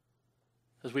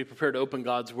As we prepare to open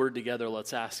God's Word together,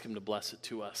 let's ask Him to bless it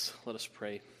to us. Let us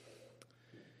pray.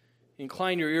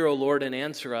 Incline your ear, O Lord, and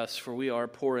answer us, for we are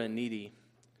poor and needy.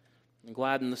 And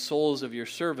gladden the souls of your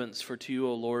servants, for to you,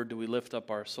 O Lord, do we lift up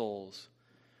our souls.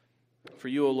 For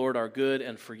you, O Lord, are good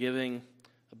and forgiving,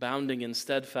 abounding in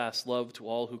steadfast love to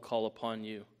all who call upon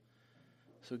you.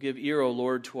 So give ear, O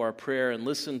Lord, to our prayer, and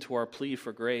listen to our plea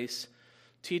for grace.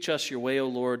 Teach us your way, O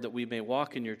Lord, that we may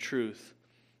walk in your truth,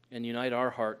 and unite our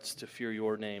hearts to fear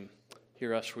your name.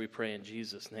 Hear us, we pray in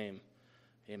Jesus' name.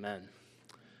 Amen.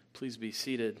 Please be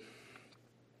seated.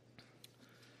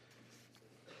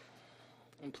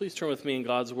 And please turn with me in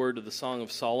God's Word to the Song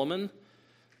of Solomon.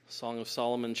 Song of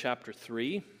Solomon, chapter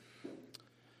 3.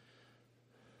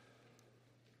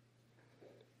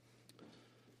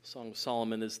 Song of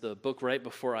Solomon is the book right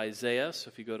before Isaiah, so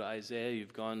if you go to Isaiah,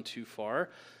 you've gone too far.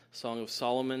 Song of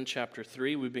Solomon, chapter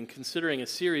 3. We've been considering a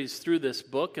series through this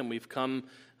book, and we've come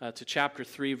to chapter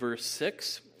 3, verse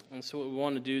 6. And so what we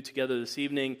want to do together this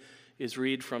evening is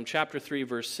read from chapter 3,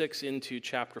 verse 6 into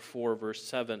chapter 4, verse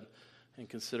 7, and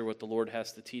consider what the Lord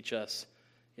has to teach us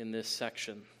in this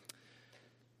section.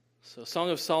 So Song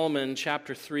of Solomon,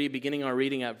 chapter 3, beginning our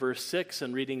reading at verse 6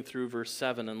 and reading through verse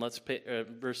 7, and let's pay,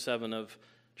 verse 7 of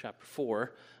chapter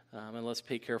 4, and let's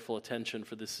pay careful attention,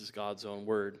 for this is God's own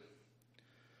word.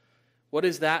 What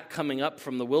is that coming up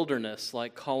from the wilderness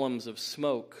like columns of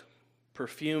smoke,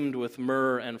 perfumed with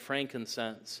myrrh and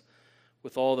frankincense,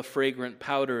 with all the fragrant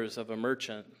powders of a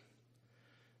merchant?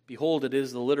 Behold, it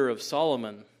is the litter of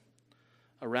Solomon.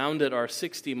 Around it are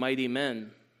 60 mighty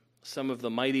men, some of the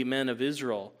mighty men of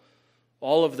Israel,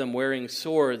 all of them wearing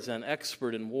swords and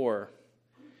expert in war,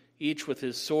 each with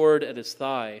his sword at his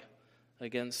thigh,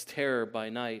 against terror by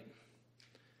night.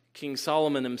 King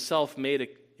Solomon himself made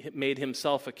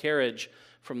himself a carriage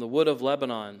from the wood of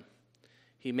Lebanon.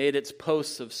 He made its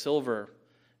posts of silver,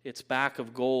 its back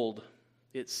of gold,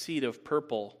 its seat of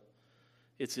purple.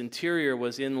 Its interior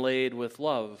was inlaid with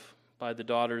love by the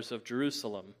daughters of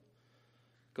Jerusalem.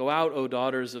 Go out, O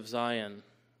daughters of Zion,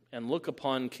 and look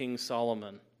upon King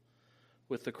Solomon,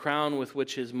 with the crown with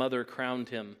which his mother crowned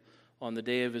him on the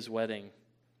day of his wedding,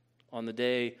 on the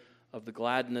day of the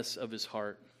gladness of his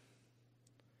heart.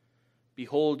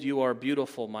 Behold, you are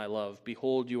beautiful, my love.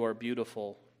 Behold, you are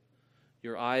beautiful.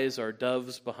 Your eyes are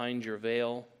doves behind your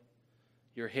veil.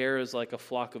 Your hair is like a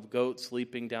flock of goats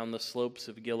leaping down the slopes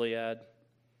of Gilead.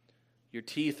 Your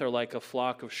teeth are like a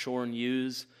flock of shorn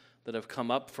ewes that have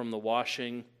come up from the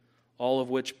washing, all of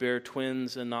which bear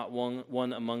twins, and not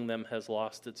one among them has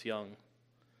lost its young.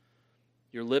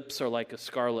 Your lips are like a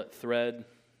scarlet thread,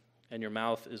 and your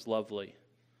mouth is lovely.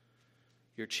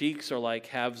 Your cheeks are like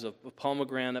halves of a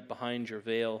pomegranate behind your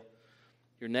veil.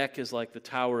 Your neck is like the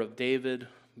Tower of David,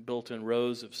 built in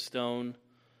rows of stone.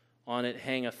 On it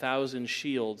hang 1,000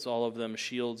 shields, all of them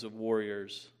shields of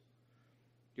warriors.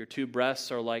 Your two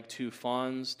breasts are like two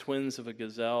fawns, twins of a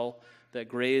gazelle, that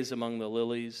graze among the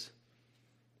lilies.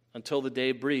 Until the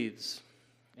day breathes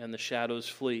and the shadows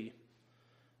flee,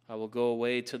 I will go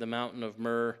away to the mountain of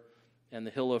myrrh and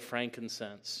the hill of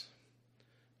frankincense.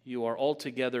 You are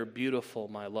altogether beautiful,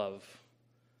 my love.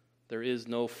 There is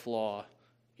no flaw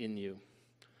in you.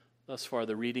 Thus far,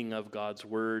 the reading of God's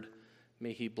word.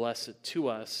 May he bless it to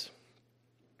us.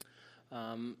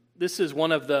 This is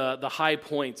one of the high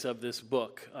points of this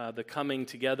book, the coming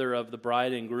together of the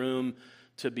bride and groom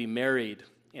to be married.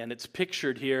 And it's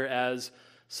pictured here as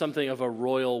something of a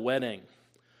royal wedding.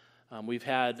 We've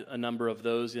had a number of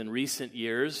those in recent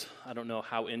years. I don't know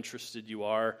how interested you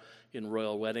are in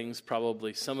royal weddings.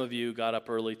 Probably some of you got up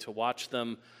early to watch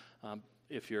them.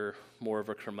 If you're more of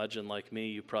a curmudgeon like me,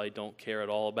 you probably don't care at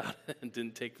all about it and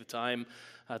didn't take the time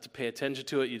to pay attention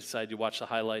to it. You decide you watch the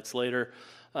highlights later.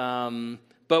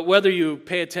 But whether you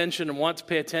pay attention and want to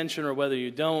pay attention or whether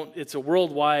you don't, it's a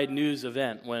worldwide news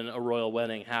event when a royal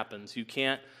wedding happens. You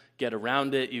can't get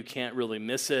around it. You can't really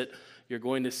miss it. You're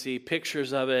going to see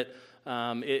pictures of it.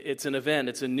 It's an event.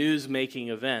 It's a news-making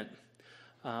event.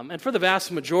 And for the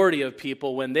vast majority of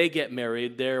people, when they get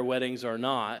married, their weddings are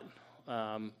not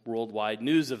worldwide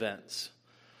news events.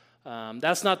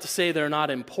 That's not to say they're not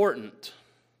important,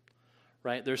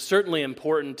 right? They're certainly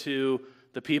important to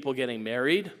the people getting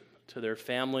married, to their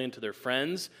family and to their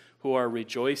friends who are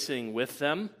rejoicing with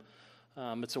them.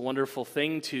 It's a wonderful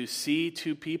thing to see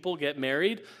two people get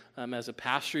married. As a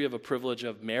pastor, you have a privilege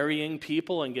of marrying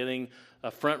people and getting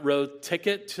a front row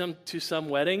ticket to some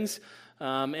weddings.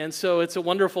 And so it's a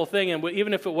wonderful thing. And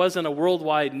even if it wasn't a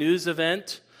worldwide news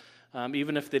event,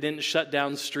 even if they didn't shut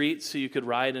down streets so you could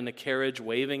ride in a carriage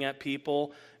waving at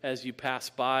people as you pass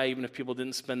by, even if people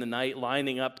didn't spend the night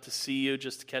lining up to see you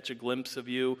just to catch a glimpse of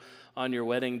you on your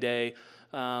wedding day,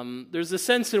 There's a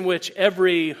sense in which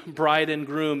every bride and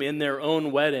groom in their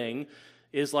own wedding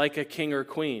is like a king or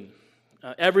queen.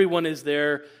 Everyone is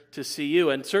there to see you,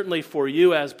 and certainly for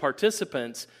you as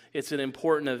participants, it's an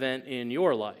important event in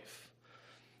your life.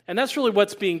 And that's really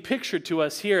what's being pictured to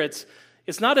us here. It's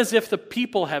not as if the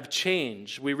people have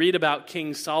changed. We read about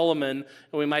King Solomon,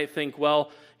 and we might think,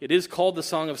 well, it is called the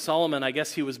Song of Solomon. I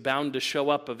guess he was bound to show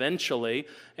up eventually,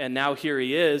 and now here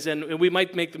he is. And we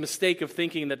might make the mistake of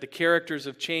thinking that the characters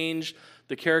have changed,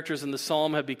 the characters in the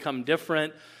psalm have become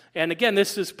different. And again,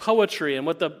 this is poetry, and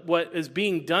what is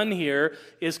being done here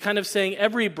is kind of saying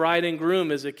every bride and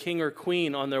groom is a king or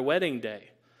queen on their wedding day.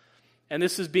 And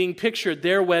this is being pictured,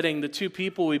 their wedding, the two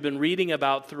people we've been reading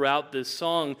about throughout this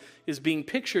song, is being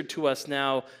pictured to us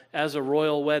now as a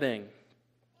royal wedding.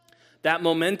 That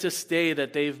momentous day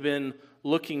that they've been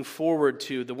looking forward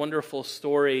to, the wonderful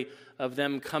story of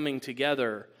them coming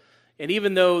together. And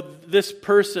even though this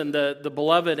person, the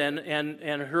beloved and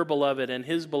her beloved and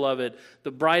his beloved,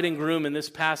 the bride and groom in this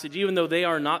passage, even though they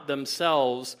are not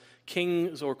themselves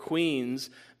kings or queens,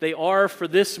 they are for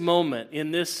this moment,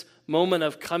 in this moment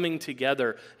of coming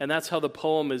together. And that's how the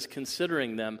poem is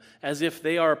considering them, as if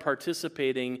they are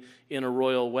participating in a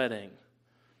royal wedding.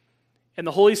 And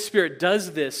the Holy Spirit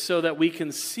does this so that we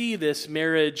can see this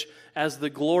marriage as the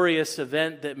glorious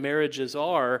event that marriages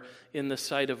are in the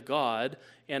sight of God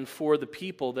and for the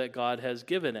people that God has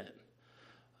given it.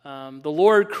 The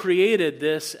Lord created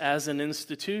this as an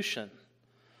institution.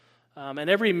 And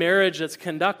every marriage that's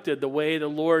conducted the way the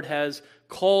Lord has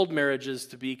called marriages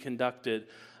to be conducted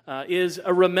is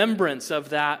a remembrance of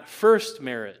that first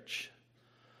marriage.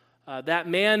 That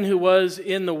man who was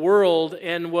in the world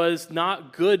and was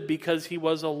not good because he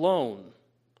was alone.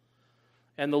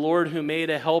 And the Lord who made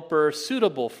a helper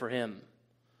suitable for him.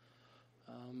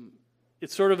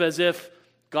 It's sort of as if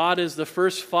God is the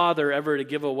first father ever to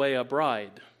give away a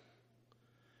bride.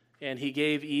 And he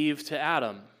gave Eve to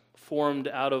Adam, formed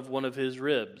out of one of his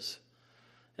ribs.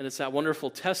 And it's that wonderful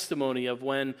testimony of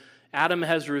when Adam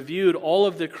has reviewed all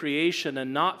of the creation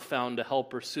and not found a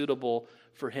helper suitable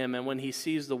for him. And when he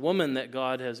sees the woman that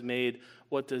God has made,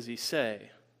 what does he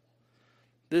say?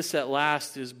 This at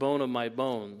last is bone of my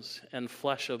bones and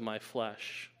flesh of my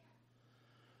flesh.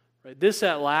 Right? This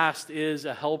at last is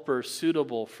a helper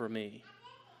suitable for me.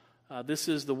 This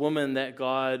is the woman that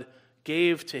God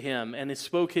gave to him, and he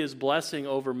spoke his blessing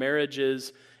over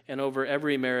marriages and over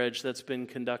every marriage that's been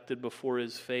conducted before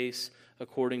his face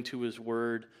according to his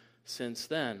word since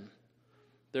then.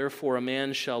 Therefore, a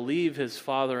man shall leave his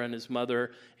father and his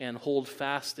mother and hold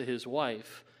fast to his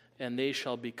wife, and they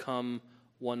shall become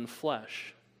one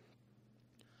flesh.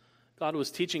 God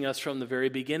was teaching us from the very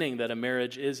beginning that a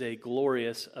marriage is a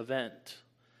glorious event.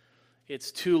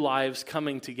 It's two lives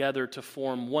coming together to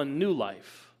form one new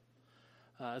life.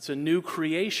 It's a new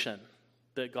creation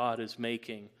that God is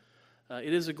making.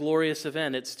 It is a glorious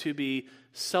event. It's to be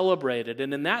celebrated.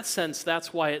 And in that sense,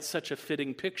 that's why it's such a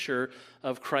fitting picture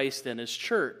of Christ and his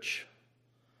church.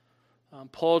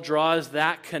 Paul draws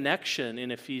that connection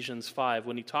in Ephesians 5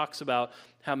 when he talks about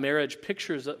how marriage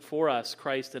pictures for us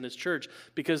Christ and his church,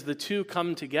 because the two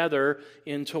come together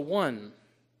into one.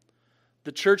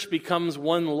 The church becomes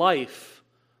one life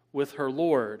with her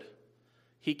Lord.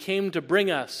 He came to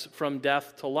bring us from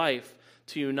death to life,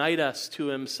 to unite us to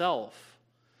himself,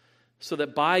 so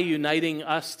that by uniting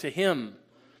us to him,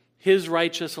 his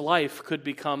righteous life could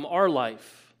become our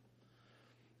life.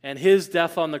 And his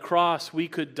death on the cross, we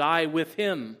could die with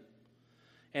him.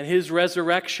 And his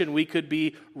resurrection, we could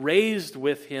be raised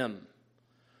with him.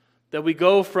 That we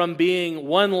go from being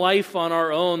one life on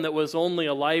our own that was only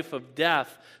a life of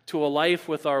death to a life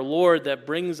with our Lord that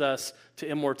brings us to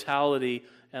immortality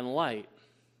and light.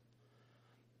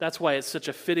 That's why it's such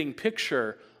a fitting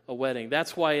picture, a wedding.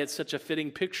 That's why it's such a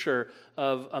fitting picture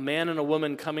of a man and a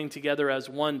woman coming together as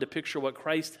one to picture what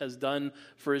Christ has done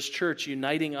for his church,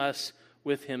 uniting us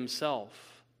with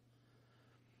himself.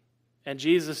 And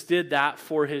Jesus did that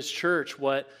for his church,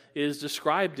 what is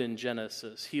described in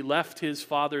Genesis. He left his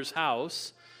Father's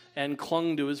house and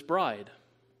clung to his bride.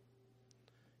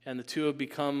 And the two have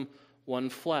become one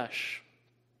flesh.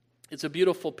 It's a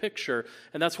beautiful picture,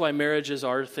 and that's why marriages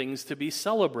are things to be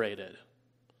celebrated.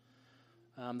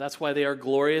 That's why they are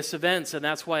glorious events, and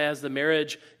that's why as the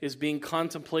marriage is being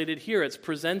contemplated here, it's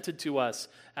presented to us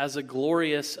as a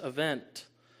glorious event.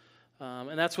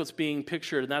 And that's what's being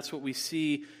pictured, and that's what we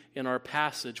see in our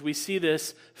passage. We see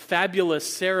this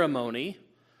fabulous ceremony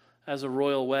as a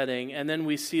royal wedding, and then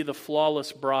we see the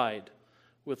flawless bride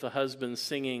with the husband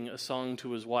singing a song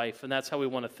to his wife. And that's how we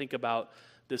want to think about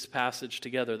this passage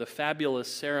together, the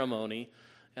fabulous ceremony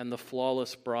and the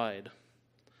flawless bride.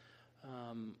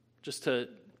 Just to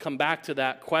come back to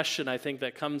that question, I think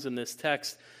that comes in this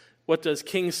text, what does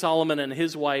King Solomon and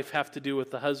his wife have to do with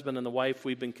the husband and the wife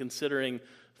we've been considering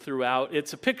throughout?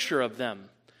 It's a picture of them.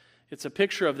 It's a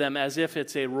picture of them as if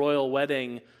it's a royal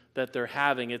wedding that they're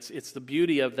having. It's the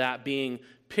beauty of that being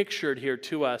pictured here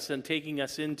to us and taking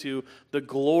us into the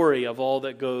glory of all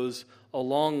that goes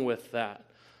along with that.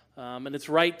 And it's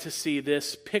right to see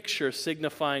this picture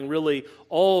signifying really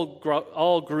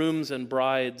all grooms and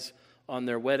brides on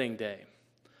their wedding day.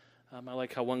 I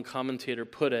like how one commentator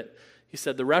put it. He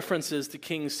said, the references to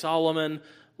King Solomon,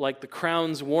 like the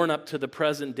crowns worn up to the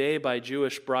present day by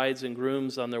Jewish brides and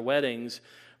grooms on their weddings,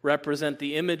 represent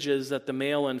the images that the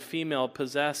male and female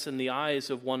possess in the eyes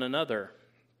of one another.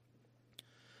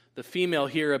 The female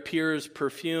here appears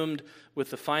perfumed with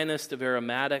the finest of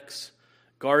aromatics,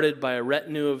 guarded by a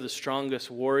retinue of the strongest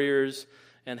warriors,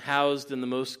 and housed in the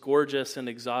most gorgeous and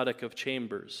exotic of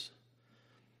chambers.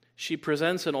 She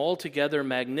presents an altogether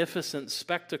magnificent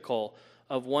spectacle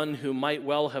of one who might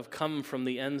well have come from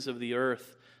the ends of the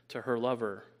earth to her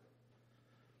lover.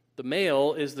 The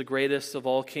male is the greatest of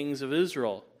all kings of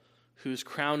Israel, whose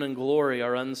crown and glory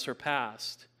are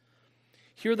unsurpassed.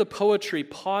 Here the poetry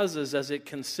pauses as it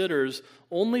considers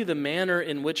only the manner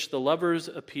in which the lovers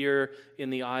appear in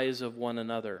the eyes of one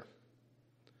another.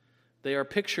 They are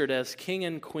pictured as king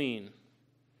and queen.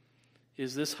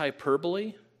 Is this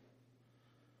hyperbole?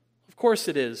 Of course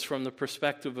it is from the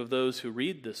perspective of those who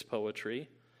read this poetry.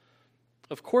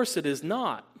 Of course it is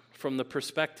not from the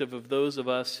perspective of those of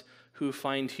us who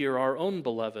find here our own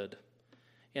beloved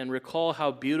and recall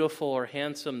how beautiful or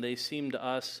handsome they seem to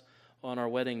us on our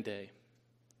wedding day.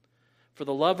 For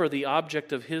the lover, the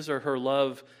object of his or her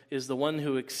love, is the one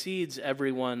who exceeds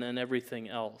everyone and everything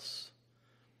else.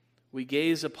 We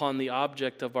gaze upon the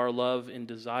object of our love in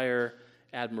desire,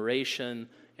 admiration,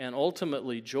 and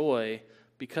ultimately joy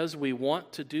because we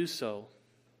want to do so,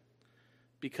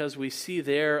 because we see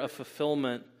there a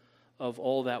fulfillment of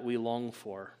all that we long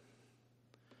for.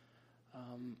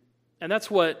 And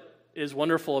that's what is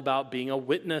wonderful about being a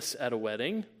witness at a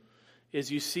wedding,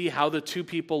 is you see how the two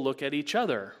people look at each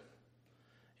other.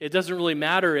 It doesn't really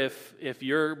matter if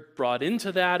you're brought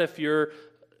into that, if you're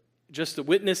just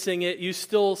witnessing it, you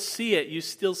still see it. You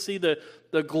still see the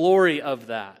glory of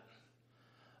that.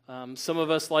 Some of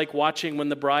us like watching when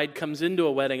the bride comes into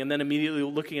a wedding and then immediately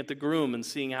looking at the groom and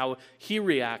seeing how he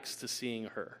reacts to seeing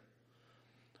her.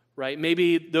 Right?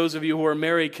 Maybe those of you who are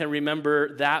married can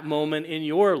remember that moment in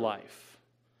your life.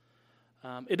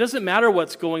 It doesn't matter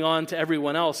what's going on to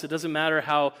everyone else. It doesn't matter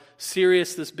how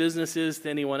serious this business is to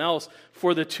anyone else.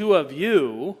 For the two of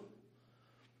you,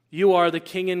 you are the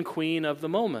king and queen of the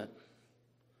moment.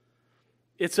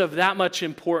 It's of that much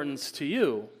importance to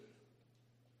you.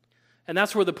 And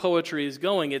that's where the poetry is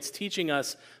going. It's teaching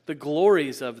us the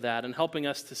glories of that and helping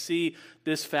us to see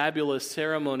this fabulous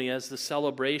ceremony as the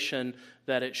celebration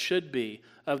that it should be,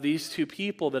 of these two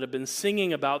people that have been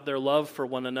singing about their love for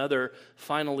one another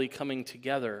finally coming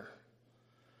together.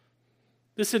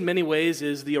 This in many ways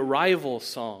is the arrival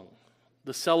song,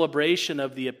 the celebration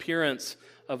of the appearance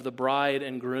of the bride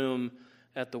and groom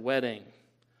at the wedding.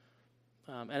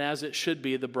 And as it should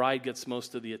be, the bride gets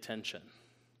most of the attention.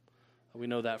 We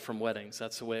know that from weddings.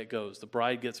 That's the way it goes. The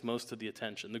bride gets most of the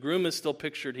attention. The groom is still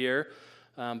pictured here,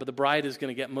 but the bride is going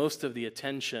to get most of the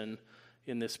attention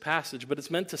in this passage. But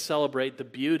it's meant to celebrate the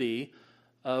beauty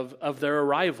of their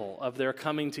arrival, of their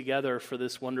coming together for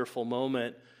this wonderful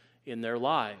moment in their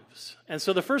lives. And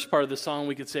so the first part of the song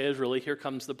we could say is really, here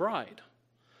comes the bride.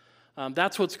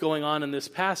 That's what's going on in this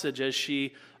passage as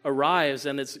she arrives,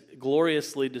 and it's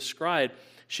gloriously described.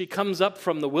 She comes up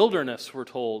from the wilderness, we're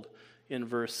told, in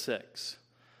verse 6.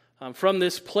 From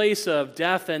this place of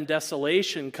death and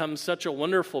desolation comes such a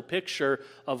wonderful picture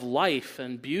of life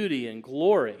and beauty and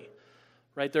glory.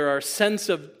 Right? There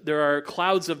are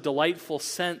clouds of delightful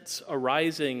scents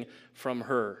arising from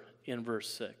her in verse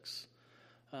 6.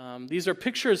 These are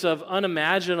pictures of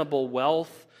unimaginable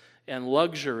wealth and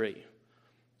luxury.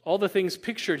 All the things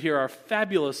pictured here are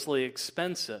fabulously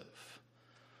expensive.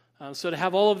 So to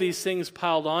have all of these things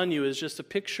piled on you is just a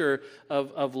picture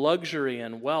of luxury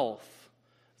and wealth.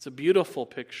 It's a beautiful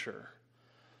picture.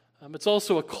 It's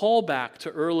also a callback to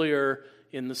earlier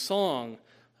in the song,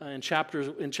 in chapter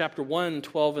 1,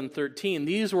 12 and 13.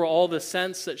 These were all the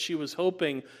scents that she was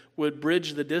hoping would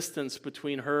bridge the distance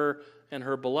between her and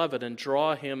her beloved and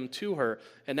draw him to her.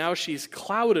 And now she's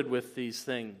clouded with these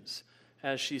things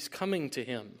as she's coming to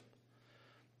him.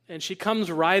 And she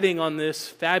comes riding on this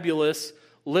fabulous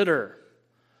litter.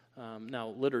 Now,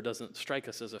 litter doesn't strike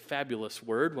us as a fabulous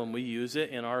word when we use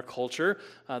it in our culture.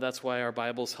 That's why our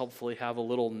Bibles helpfully have a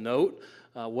little note.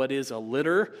 What is a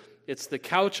litter? It's the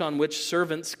couch on which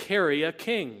servants carry a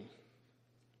king.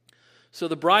 So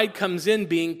the bride comes in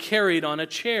being carried on a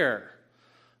chair.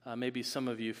 Maybe some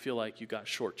of you feel like you got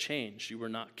shortchanged. You were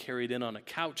not carried in on a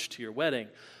couch to your wedding.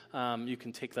 You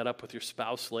can take that up with your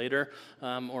spouse later,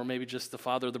 or maybe just the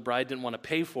father of the bride didn't want to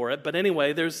pay for it. But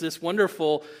anyway, there's this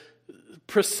wonderful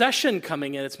procession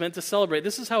coming in. It's meant to celebrate.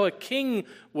 This is how a king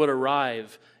would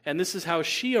arrive, and this is how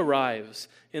she arrives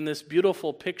in this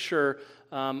beautiful picture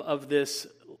of this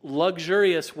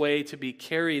luxurious way to be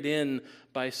carried in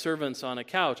by servants on a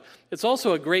couch. It's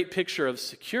also a great picture of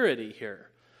security here.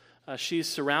 She's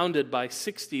surrounded by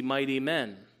 60 mighty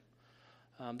men.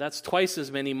 That's twice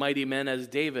as many mighty men as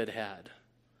David had.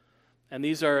 And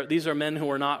these are men who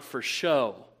are not for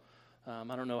show.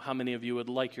 I don't know how many of you would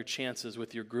like your chances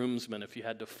with your groomsmen if you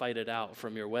had to fight it out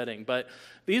from your wedding. But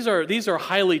these are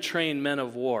highly trained men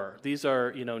of war. These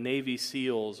are, Navy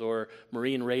SEALs or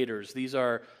Marine Raiders. These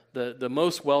are the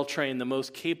most well-trained, the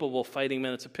most capable fighting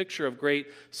men. It's a picture of great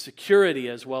security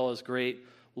as well as great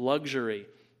luxury.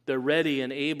 They're ready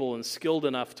and able and skilled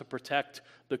enough to protect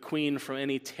the queen from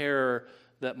any terror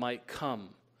that might come.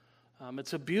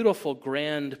 It's a beautiful,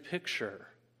 grand picture.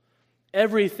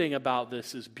 Everything about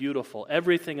this is beautiful.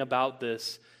 Everything about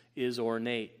this is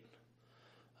ornate.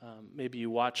 Maybe you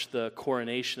watched the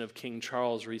coronation of King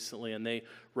Charles recently, and they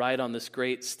ride on this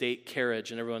great state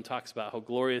carriage, and everyone talks about how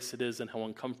glorious it is and how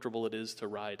uncomfortable it is to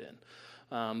ride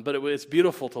in. But it's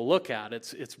beautiful to look at.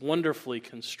 It's wonderfully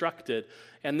constructed,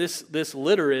 and this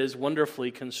litter is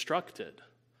wonderfully constructed.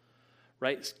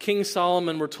 Right? King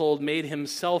Solomon, we're told, made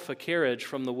himself a carriage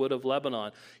from the wood of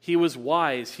Lebanon. He was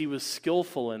wise. He was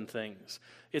skillful in things.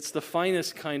 It's the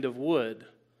finest kind of wood.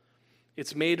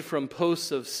 It's made from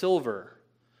posts of silver.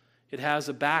 It has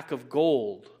a back of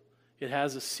gold. It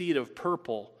has a seat of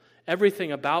purple.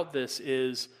 Everything about this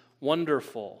is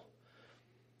wonderful.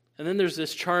 And then there's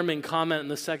this charming comment in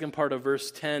the second part of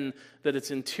verse 10 that its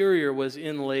interior was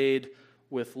inlaid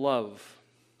with love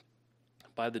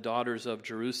by the daughters of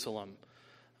Jerusalem.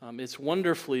 It's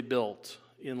wonderfully built,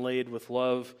 inlaid with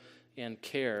love and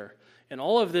care. And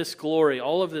all of this glory,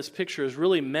 all of this picture is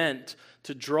really meant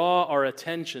to draw our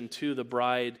attention to the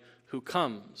bride who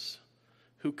comes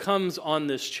on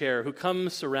this chair, who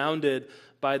comes surrounded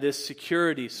by this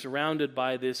security, surrounded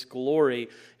by this glory,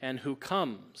 and who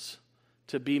comes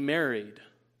to be married.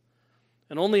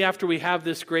 And only after we have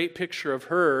this great picture of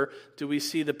her do we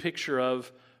see the picture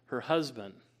of her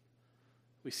husband.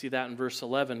 We see that in verse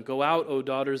 11. Go out, O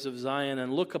daughters of Zion,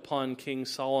 and look upon King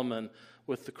Solomon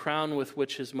with the crown with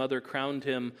which his mother crowned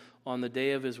him on the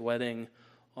day of his wedding,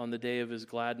 on the day of his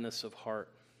gladness of heart.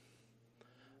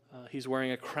 He's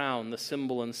wearing a crown, the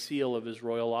symbol and seal of his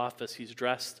royal office. He's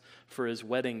dressed for his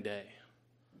wedding day.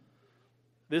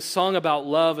 This song about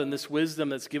love and this wisdom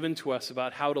that's given to us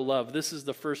about how to love, this is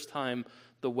the first time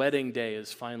the wedding day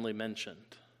is finally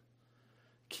mentioned,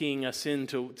 keying us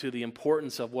into the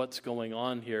importance of what's going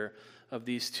on here, of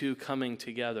these two coming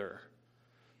together.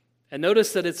 And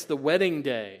notice that it's the wedding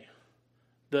day,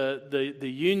 the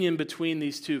union between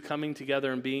these two coming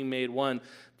together and being made one.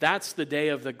 That's the day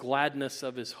of the gladness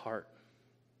of his heart.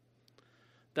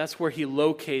 That's where he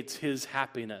locates his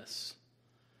happiness,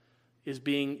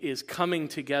 is coming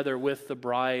together with the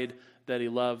bride that he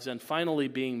loves, and finally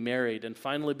being married, and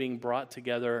finally being brought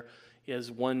together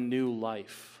as one new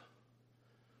life.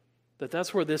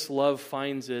 That's where this love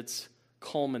finds its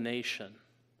culmination.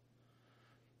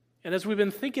 And as we've been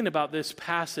thinking about this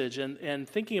passage and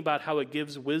thinking about how it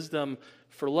gives wisdom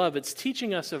for love, it's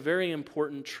teaching us a very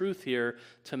important truth here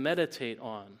to meditate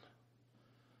on.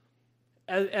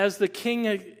 As the king,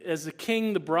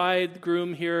 the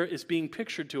bridegroom here is being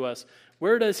pictured to us,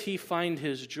 where does he find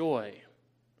his joy?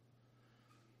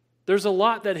 There's a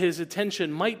lot that his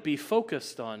attention might be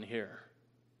focused on here.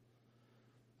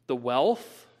 The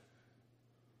wealth,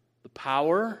 the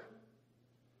power,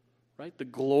 right? The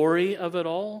glory of it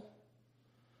all.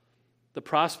 The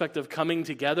prospect of coming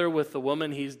together with the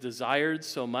woman he's desired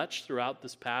so much throughout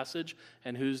this passage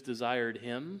and who's desired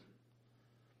him.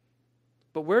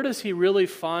 But where does he really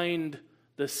find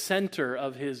the center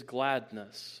of his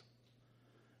gladness?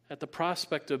 At the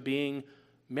prospect of being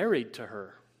married to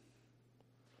her,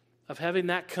 of having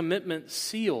that commitment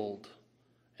sealed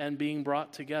and being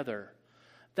brought together.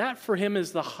 That for him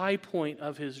is the high point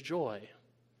of his joy.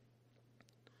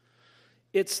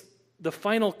 It's the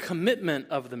final commitment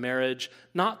of the marriage,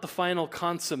 not the final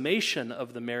consummation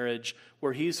of the marriage,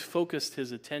 where he's focused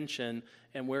his attention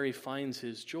and where he finds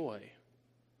his joy.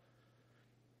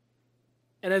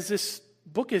 And as this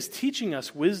book is teaching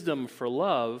us wisdom for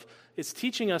love, it's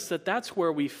teaching us that that's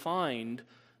where we find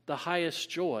the highest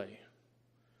joy.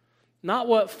 Not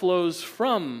what flows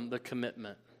from the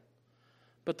commitment,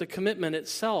 but the commitment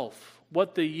itself,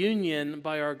 what the union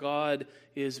by our God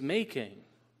is making.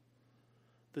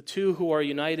 The two who are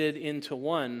united into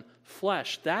one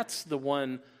flesh, that's the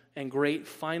one and great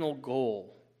final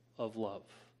goal of love.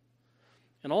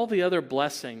 And all the other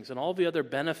blessings and all the other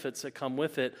benefits that come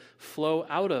with it flow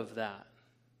out of that.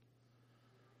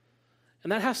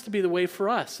 And that has to be the way for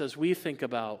us as we think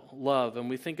about love, and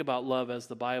we think about love as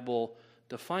the Bible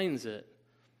defines it.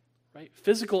 Right?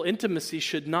 Physical intimacy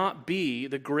should not be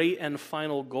the great and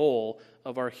final goal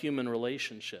of our human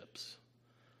relationships.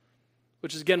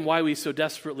 Which is, again, why we so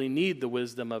desperately need the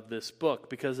wisdom of this book,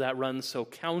 because that runs so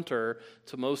counter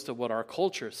to most of what our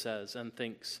culture says and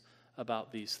thinks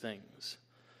about these things.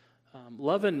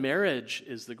 Love and marriage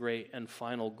is the great and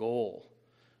final goal,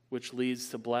 which leads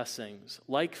to blessings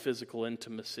like physical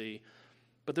intimacy.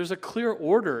 But there's a clear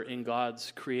order in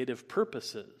God's creative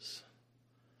purposes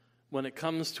when it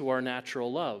comes to our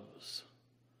natural loves.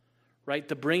 Right?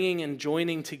 The bringing and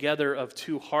joining together of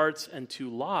two hearts and two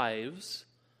lives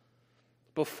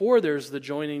before there's the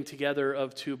joining together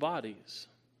of two bodies.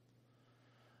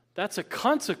 That's a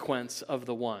consequence of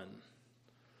the one,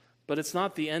 but it's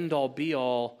not the end-all,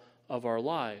 be-all of our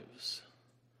lives.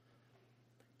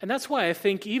 And that's why I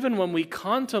think even when we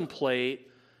contemplate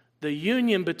the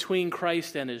union between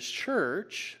Christ and His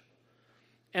church,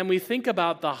 and we think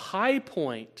about the high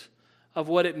point of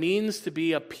what it means to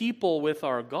be a people with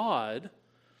our God,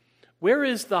 where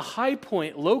is the high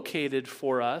point located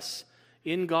for us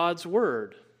in God's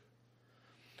Word?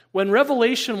 When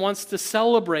Revelation wants to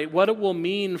celebrate what it will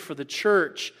mean for the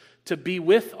church to be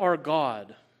with our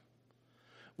God,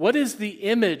 what is the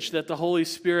image that the Holy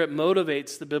Spirit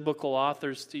motivates the biblical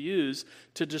authors to use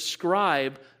to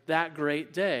describe that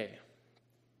great day?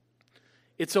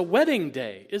 It's a wedding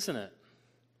day, isn't it?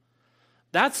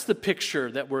 That's the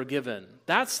picture that we're given.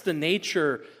 That's the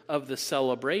nature of the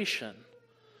celebration.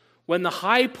 When the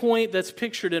high point that's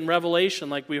pictured in Revelation,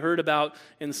 like we heard about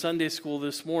in Sunday school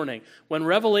this morning, when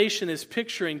Revelation is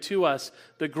picturing to us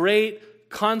the great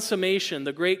consummation,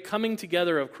 the great coming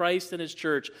together of Christ and His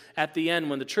church at the end,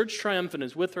 when the church triumphant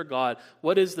is with her God,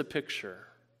 what is the picture?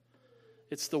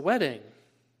 It's the wedding.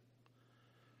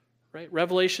 Right?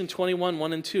 Revelation 21,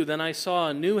 1 and 2. Then I saw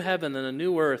a new heaven and a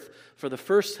new earth, for the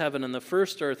first heaven and the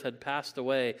first earth had passed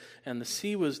away, and the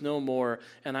sea was no more.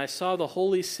 And I saw the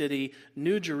holy city,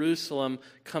 New Jerusalem,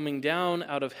 coming down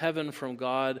out of heaven from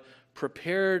God,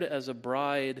 prepared as a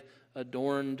bride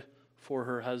adorned for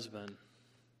her husband.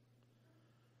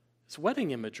 It's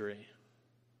wedding imagery.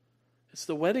 It's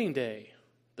the wedding day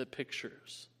that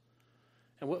pictures.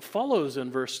 And what follows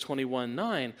in verse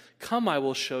 21:9, come, I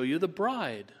will show you the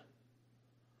bride,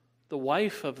 the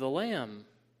wife of the Lamb.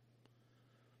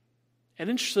 And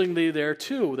interestingly, there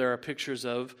too, there are pictures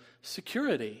of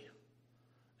security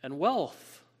and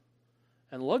wealth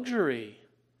and luxury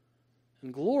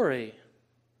and glory.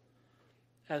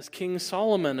 As King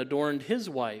Solomon adorned his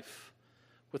wife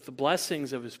with the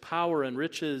blessings of his power and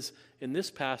riches in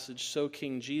this passage, so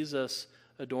King Jesus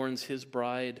adorns his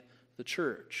bride, the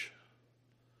church.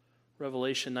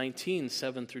 Revelation 19,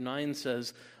 7 through 9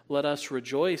 says, let us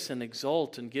rejoice and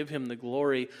exult and give Him the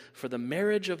glory, for the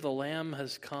marriage of the Lamb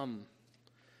has come,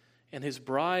 and His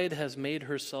bride has made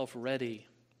herself ready.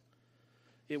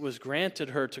 It was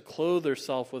granted her to clothe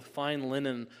herself with fine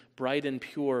linen, bright and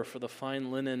pure, for the fine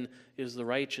linen is the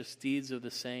righteous deeds of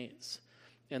the saints.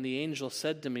 And the angel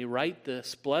said to me, write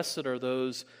this, blessed are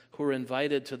those who are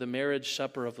invited to the marriage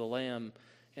supper of the Lamb.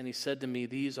 And he said to me,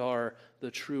 these are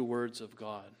the true words of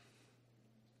God.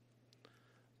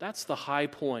 That's the high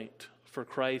point for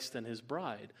Christ and His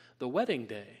bride, the wedding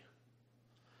day.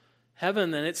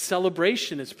 Heaven and its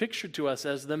celebration is pictured to us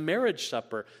as the marriage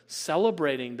supper,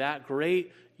 celebrating that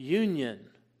great union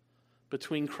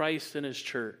between Christ and His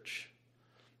church.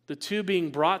 The two being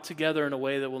brought together in a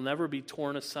way that will never be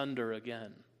torn asunder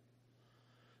again.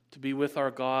 To be with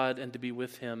our God and to be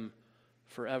with Him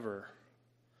forever.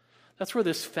 That's where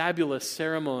this fabulous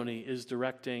ceremony is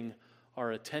directing our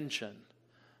attention.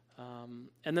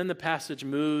 And then the passage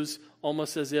moves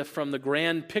almost as if from the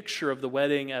grand picture of the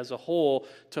wedding as a whole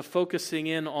to focusing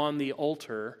in on the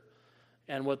altar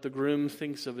and what the groom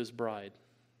thinks of his bride.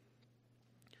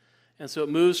 And so it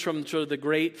moves from sort of the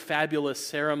great fabulous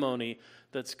ceremony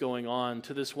that's going on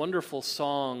to this wonderful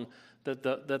song that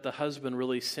the husband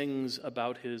really sings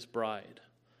about his bride.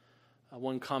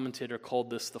 One commentator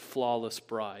called this the flawless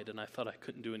bride, and I thought I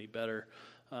couldn't do any better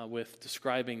with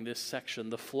describing this section,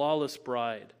 the flawless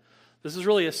bride. This is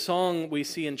really a song we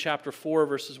see in chapter 4,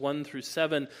 verses 1 through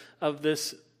 7, of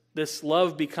this this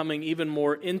love becoming even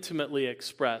more intimately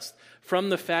expressed, from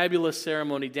the fabulous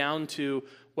ceremony down to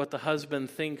what the husband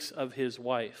thinks of his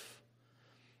wife.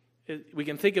 We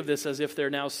can think of this as if they're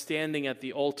now standing at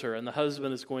the altar, and the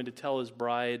husband is going to tell his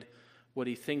bride what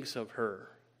he thinks of her.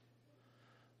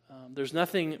 There's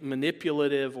nothing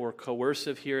manipulative or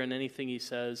coercive here in anything he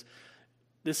says.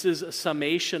 This is a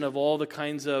summation of all the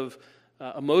kinds of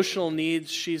emotional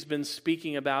needs she's been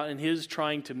speaking about, and his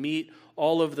trying to meet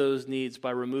all of those needs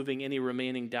by removing any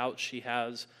remaining doubts she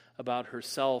has about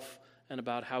herself and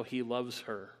about how he loves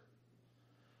her.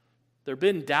 There have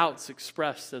been doubts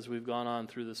expressed as we've gone on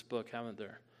through this book, haven't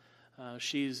there?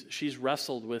 She's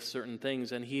wrestled with certain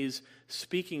things, and he's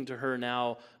speaking to her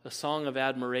now a song of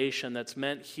admiration that's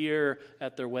meant here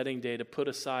at their wedding day to put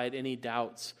aside any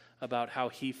doubts about how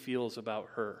he feels about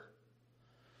her.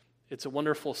 It's a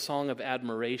wonderful song of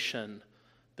admiration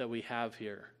that we have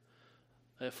here.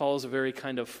 It follows a very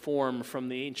kind of form from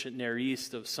the ancient Near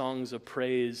East of songs of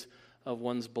praise of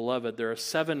one's beloved. There are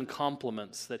 7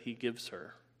 compliments that he gives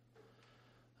her.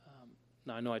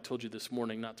 Now, I know I told you this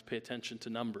morning not to pay attention to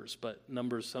numbers, but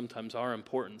numbers sometimes are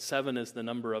important. 7 is the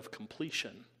number of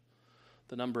completion,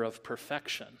 the number of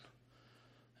perfection.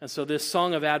 And so this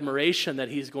song of admiration that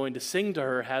he's going to sing to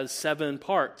her has 7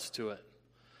 parts to it,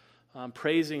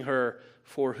 praising her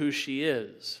for who she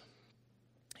is.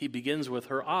 He begins with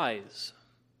her eyes.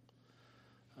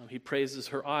 He praises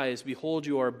her eyes. Behold,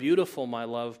 you are beautiful, my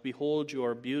love. Behold, you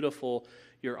are beautiful.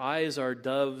 Your eyes are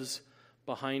doves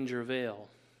behind your veil.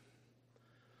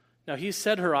 Now, he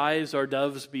said her eyes are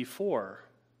doves before,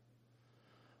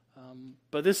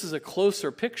 but this is a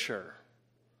closer picture.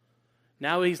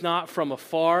 Now he's not from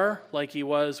afar like he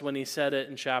was when he said it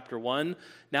in chapter 1.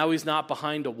 Now he's not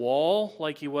behind a wall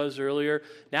like he was earlier.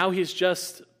 Now he's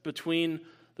just between,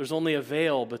 there's only a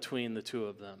veil between the two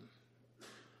of them.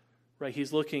 Right?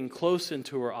 He's looking close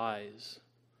into her eyes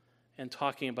and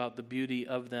talking about the beauty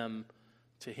of them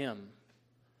to him.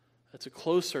 That's a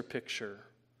closer picture.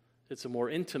 It's a more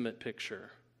intimate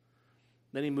picture.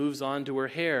 Then he moves on to her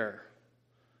hair.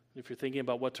 If you're thinking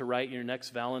about what to write in your next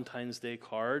Valentine's Day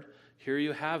card, here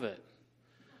you have it.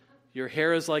 Your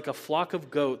hair is like a flock of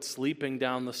goats leaping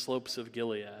down the slopes of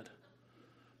Gilead.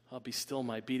 I'll be still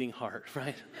my beating heart,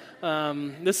 right?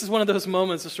 This is one of those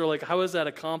moments that's sort of like, how is that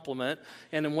a compliment?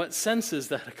 And in what sense is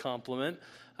that a compliment?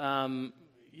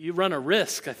 You run a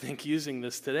risk, I think, using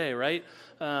this today, right?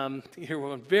 You're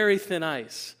on very thin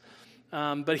ice.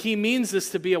 But he means this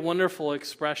to be a wonderful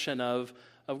expression of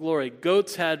glory.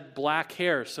 Goats had black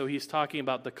hair, so he's talking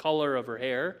about the color of her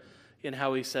hair in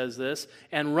how he says this.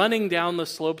 And running down the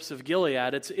slopes of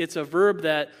Gilead, it's a verb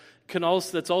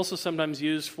that's also sometimes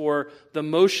used for the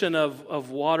motion of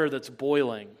water that's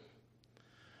boiling.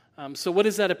 So what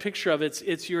is that a picture of?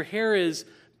 It's your hair is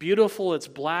beautiful, it's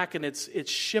black, and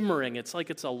it's shimmering. It's like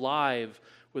it's alive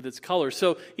with its color.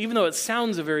 So even though it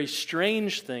sounds a very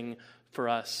strange thing for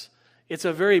us, it's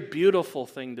a very beautiful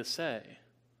thing to say.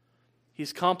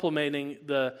 He's complimenting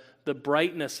the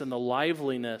brightness and the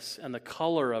liveliness and the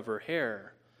color of her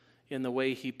hair in the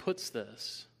way he puts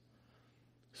this.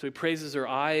 So he praises her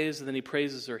eyes, and then he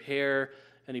praises her hair,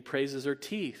 and he praises her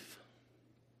teeth.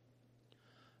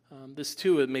 This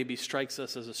too, it maybe strikes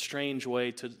us as a strange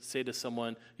way to say to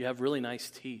someone, you have really nice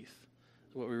teeth.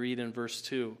 What we read in verse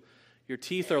 2. Your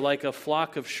teeth are like a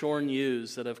flock of shorn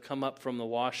ewes that have come up from the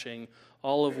washing,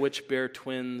 all of which bear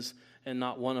twins, and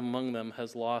not one among them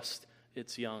has lost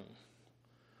its young.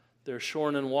 They're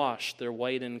shorn and washed, they're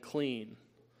white and clean.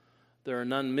 There are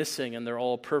none missing, and they're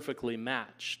all perfectly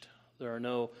matched. There are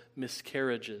no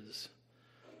miscarriages.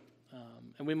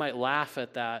 And we might laugh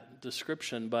at that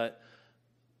description, but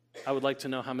I would like to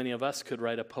know how many of us could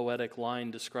write a poetic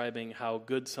line describing how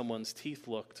good someone's teeth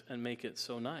looked and make it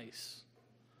so nice.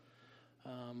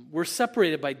 We're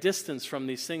separated by distance from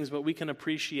these things, but we can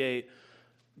appreciate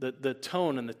the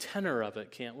tone and the tenor of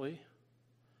it, can't we?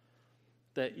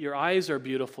 That your eyes are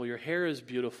beautiful, your hair is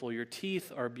beautiful, your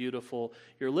teeth are beautiful,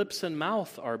 your lips and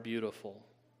mouth are beautiful.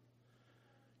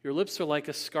 Your lips are like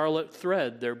a scarlet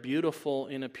thread. They're beautiful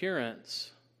in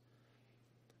appearance.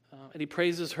 And he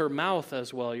praises her mouth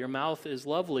as well. Your mouth is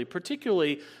lovely.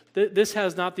 Particularly, this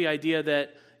has not the idea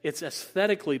that it's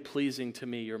aesthetically pleasing to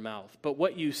me, your mouth, but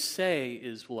what you say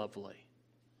is lovely.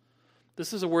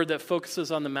 This is a word that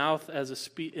focuses on the mouth as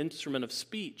an instrument of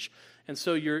speech. And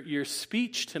so your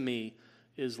speech to me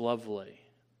is lovely.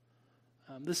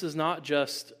 This is not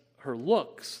just her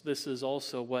looks. This is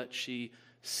also what she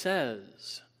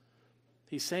says.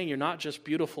 He's saying you're not just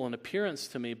beautiful in appearance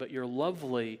to me, but you're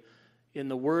lovely in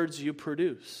the words you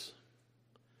produce,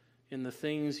 in the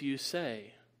things you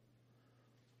say.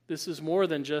 This is more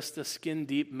than just a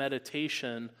skin-deep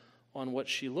meditation on what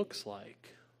she looks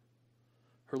like.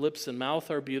 Her lips and mouth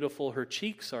are beautiful. Her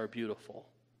cheeks are beautiful.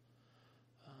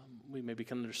 We maybe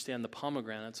can understand the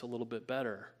pomegranates a little bit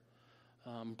better.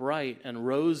 Bright and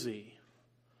rosy.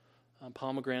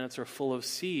 Pomegranates are full of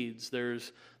seeds.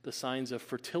 There's the signs of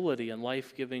fertility and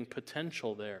life-giving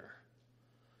potential there.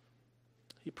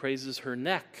 He praises her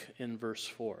neck in verse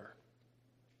 4.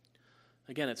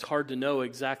 Again, it's hard to know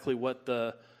exactly what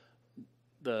the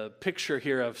picture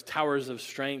here of towers of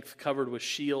strength covered with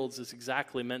shields is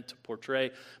exactly meant to portray,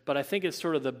 but I think it's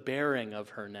sort of the bearing of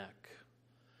her neck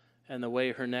and the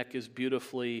way her neck is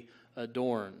beautifully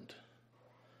adorned.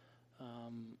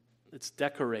 It's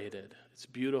decorated, it's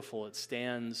beautiful, it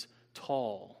stands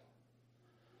tall.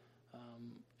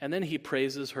 And then he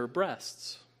praises her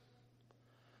breasts.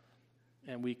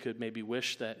 And we could maybe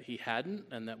wish that he hadn't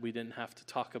and that we didn't have to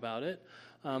talk about it.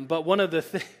 But one of the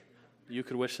things, you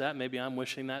could wish that, maybe I'm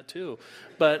wishing that too.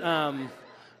 But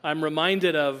I'm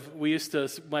reminded of,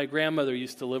 my grandmother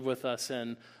used to live with us,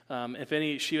 and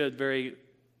she had very,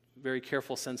 very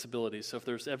careful sensibilities. So if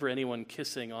there's ever anyone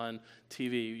kissing on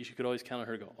TV, you could always count on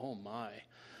her to go, oh my.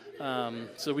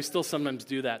 So we still sometimes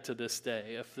do that to this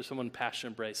day. If there's someone passion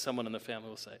embrace, someone in the family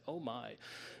will say, oh my.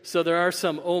 So there are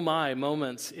some oh my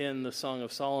moments in the Song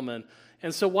of Solomon.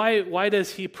 And so why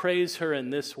does he praise her in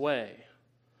this way?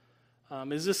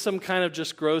 Is this some kind of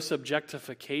just gross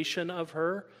objectification of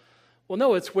her? Well,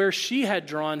 no, it's where she had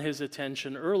drawn his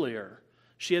attention earlier.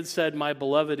 She had said, my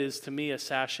beloved is to me a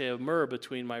sachet of myrrh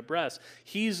between my breasts.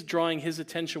 He's drawing his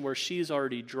attention where she's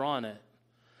already drawn it.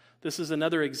 This is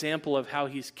another example of how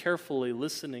he's carefully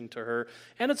listening to her.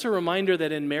 And it's a reminder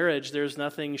that in marriage, there's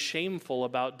nothing shameful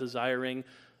about desiring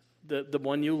the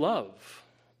one you love.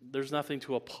 There's nothing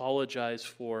to apologize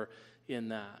for in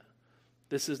that.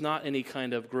 This is not any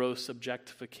kind of gross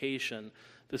objectification.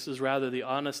 This is rather the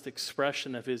honest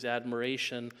expression of his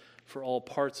admiration for all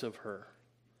parts of her.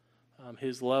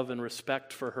 His love and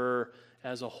respect for her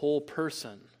as a whole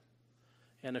person,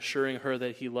 and assuring her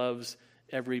that he loves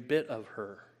every bit of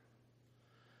her.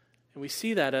 And we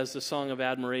see that as the Song of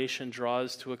Admiration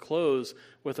draws to a close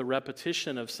with a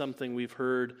repetition of something we've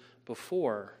heard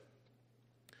before.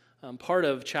 Part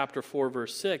of chapter 4,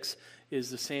 verse 6 is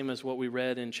the same as what we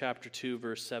read in chapter 2,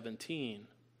 verse 17.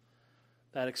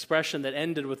 That expression that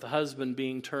ended with the husband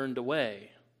being turned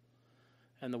away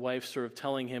and the wife sort of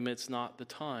telling him it's not the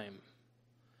time.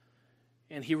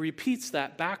 And he repeats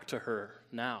that back to her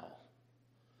now.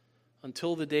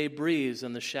 Until the day breathes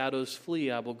and the shadows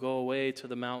flee, I will go away to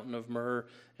the mountain of myrrh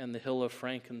and the hill of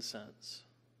frankincense.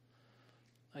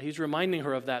 He's reminding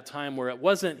her of that time where it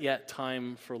wasn't yet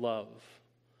time for love.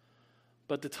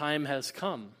 But the time has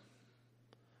come.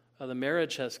 The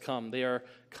marriage has come. They are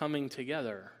coming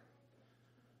together.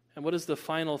 And what is the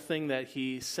final thing that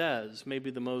he says? Maybe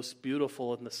the most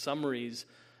beautiful in the summaries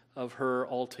of her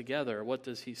altogether. What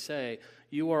does he say?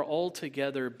 You are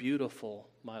altogether beautiful,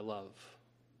 my love.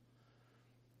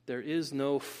 There is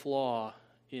no flaw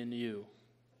in you.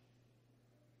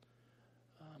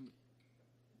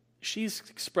 She's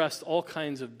expressed all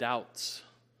kinds of doubts.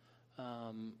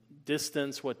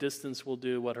 Distance, what distance will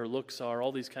do, what her looks are,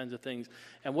 all these kinds of things.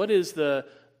 And what is the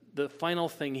final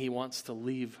thing he wants to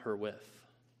leave her with?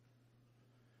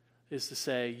 Is to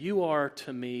say, you are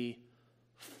to me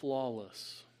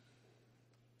flawless.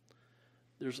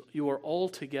 You are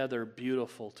altogether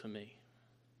beautiful to me.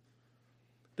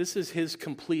 This is his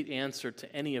complete answer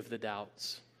to any of the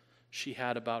doubts she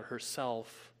had about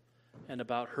herself and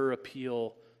about her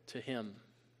appeal to him.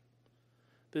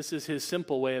 This is his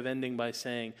simple way of ending by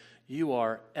saying, you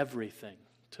are everything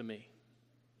to me.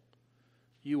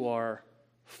 You are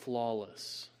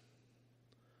flawless.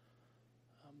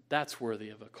 That's worthy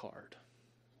of a card.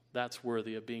 That's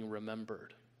worthy of being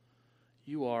remembered.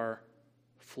 You are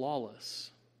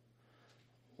flawless.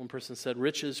 One person said,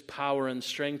 riches, power, and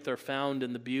strength are found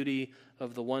in the beauty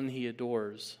of the one he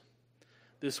adores.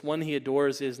 This one he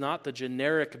adores is not the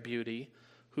generic beauty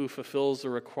who fulfills the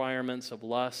requirements of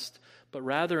lust, but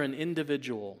rather an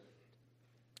individual,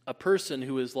 a person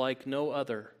who is like no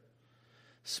other,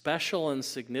 special and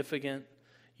significant,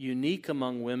 unique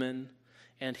among women,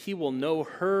 and he will know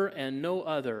her and no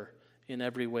other in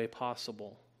every way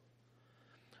possible.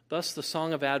 Thus, the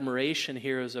Song of Admiration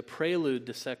here is a prelude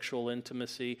to sexual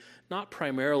intimacy, not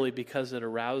primarily because it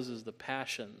arouses the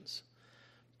passions,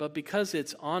 but because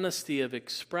its honesty of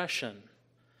expression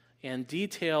and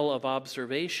detail of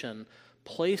observation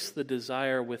place the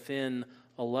desire within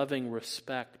a loving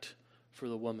respect for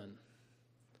the woman.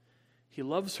 He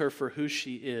loves her for who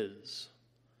she is,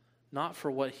 not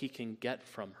for what he can get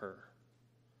from her.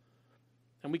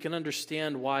 And we can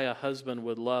understand why a husband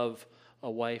would love a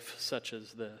wife such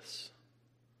as this.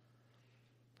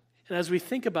 And as we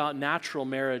think about natural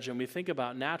marriage and we think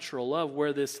about natural love,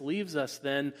 where this leaves us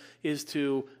then is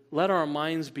to let our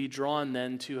minds be drawn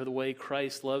then to the way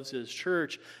Christ loves his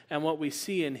church. And what we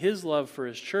see in his love for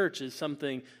his church is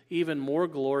something even more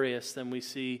glorious than we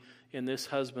see in this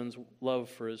husband's love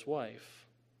for his wife.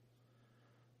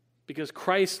 Because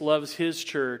Christ loves his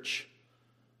church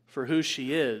for who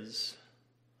she is,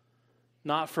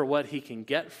 not for what he can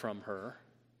get from her.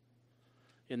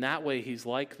 In that way, he's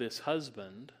like this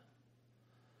husband.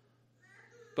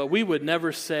 But we would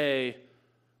never say,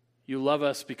 you love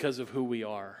us because of who we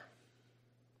are.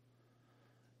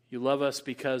 You love us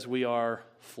because we are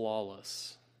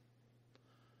flawless.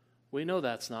 We know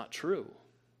that's not true.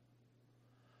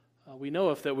 We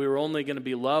know if that we were only going to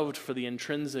be loved for the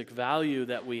intrinsic value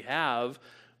that we have,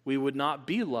 we would not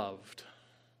be loved.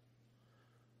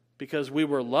 Because we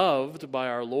were loved by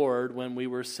our Lord when we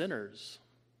were sinners.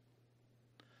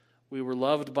 We were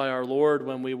loved by our Lord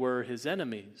when we were his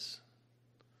enemies.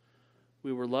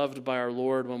 We were loved by our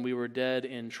Lord when we were dead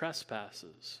in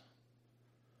trespasses.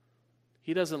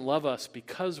 He doesn't love us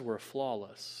because we're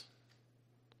flawless.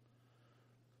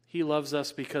 He loves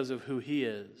us because of who he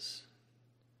is.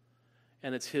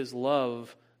 And it's his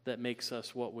love that makes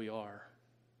us what we are.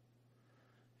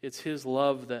 It's his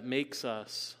love that makes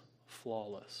us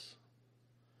flawless.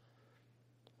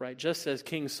 Right? Just as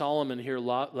King Solomon here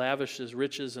lavishes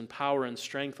riches and power and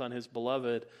strength on his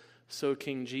beloved, so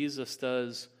King Jesus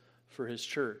does for his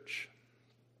church.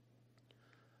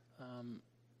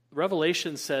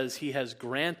 Revelation says he has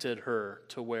granted her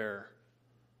to wear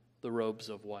the robes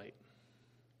of white.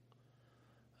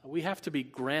 We have to be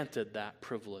granted that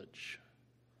privilege.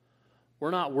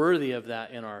 We're not worthy of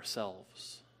that in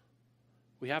ourselves.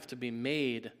 We have to be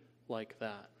made like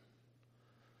that.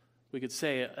 We could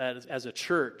say as a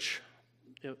church,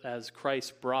 as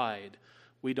Christ's bride,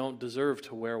 we don't deserve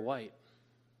to wear white.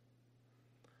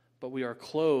 But we are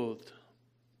clothed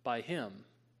by him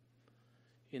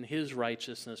in his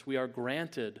righteousness. We are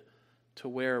granted to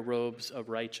wear robes of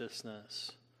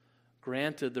righteousness,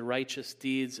 granted the righteous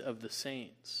deeds of the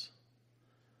saints.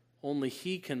 Only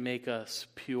he can make us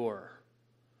pure.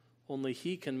 Only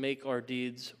he can make our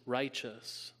deeds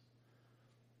righteous.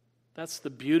 That's the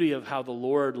beauty of how the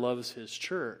Lord loves his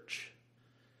church.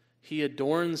 He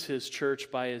adorns his church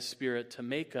by his Spirit to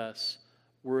make us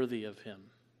worthy of him,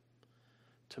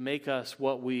 to make us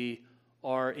what we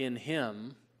are in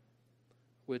him,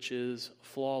 which is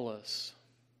flawless.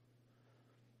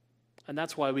 And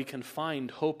that's why we can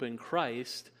find hope in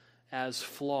Christ as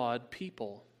flawed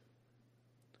people.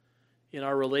 In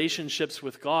our relationships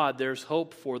with God, there's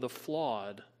hope for the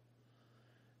flawed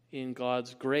in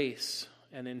God's grace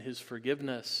and in his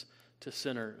forgiveness to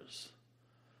sinners.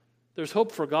 There's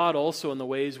hope for God also in the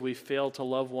ways we fail to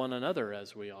love one another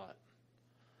as we ought.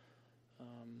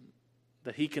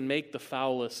 That he can make the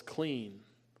foulest clean,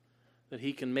 that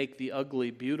he can make the ugly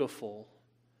beautiful,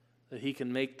 that he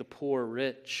can make the poor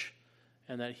rich,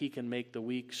 and that he can make the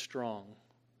weak strong.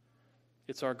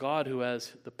 It's our God who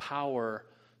has the power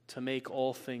to make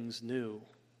all things new.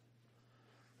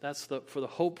 That's for the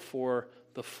hope for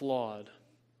the flawed,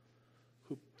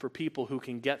 for people who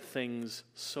can get things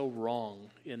so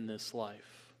wrong in this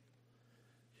life,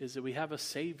 is that we have a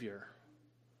Savior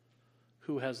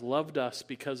who has loved us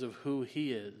because of who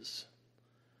he is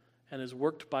and has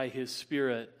worked by his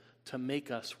Spirit to make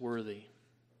us worthy.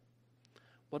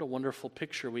 What a wonderful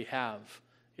picture we have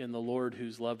in the Lord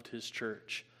who's loved his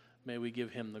church. May we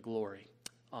give him the glory.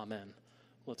 Amen.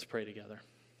 Let's pray together.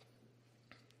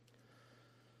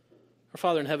 Our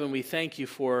Father in heaven, we thank you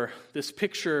for this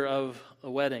picture of a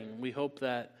wedding. We hope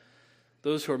that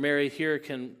those who are married here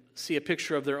can see a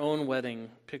picture of their own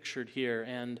wedding pictured here.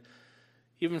 And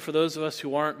even for those of us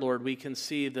who aren't, Lord, we can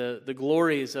see the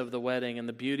glories of the wedding and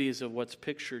the beauties of what's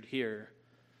pictured here.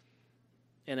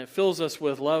 And it fills us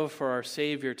with love for our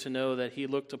Savior to know that he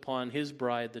looked upon his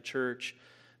bride, the church,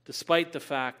 despite the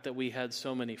fact that we had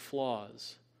so many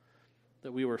flaws,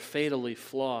 that we were fatally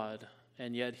flawed,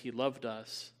 and yet he loved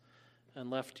us and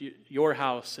left your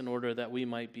house in order that we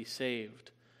might be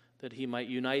saved, that he might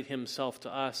unite himself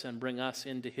to us and bring us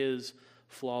into his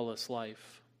flawless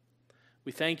life.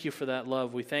 We thank you for that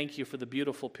love. We thank you for the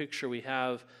beautiful picture we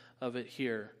have of it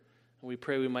here. And we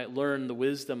pray we might learn the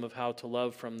wisdom of how to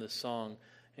love from this song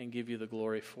and give you the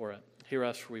glory for it. Hear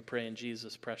us, for we pray in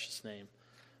Jesus' precious name.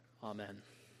 Amen.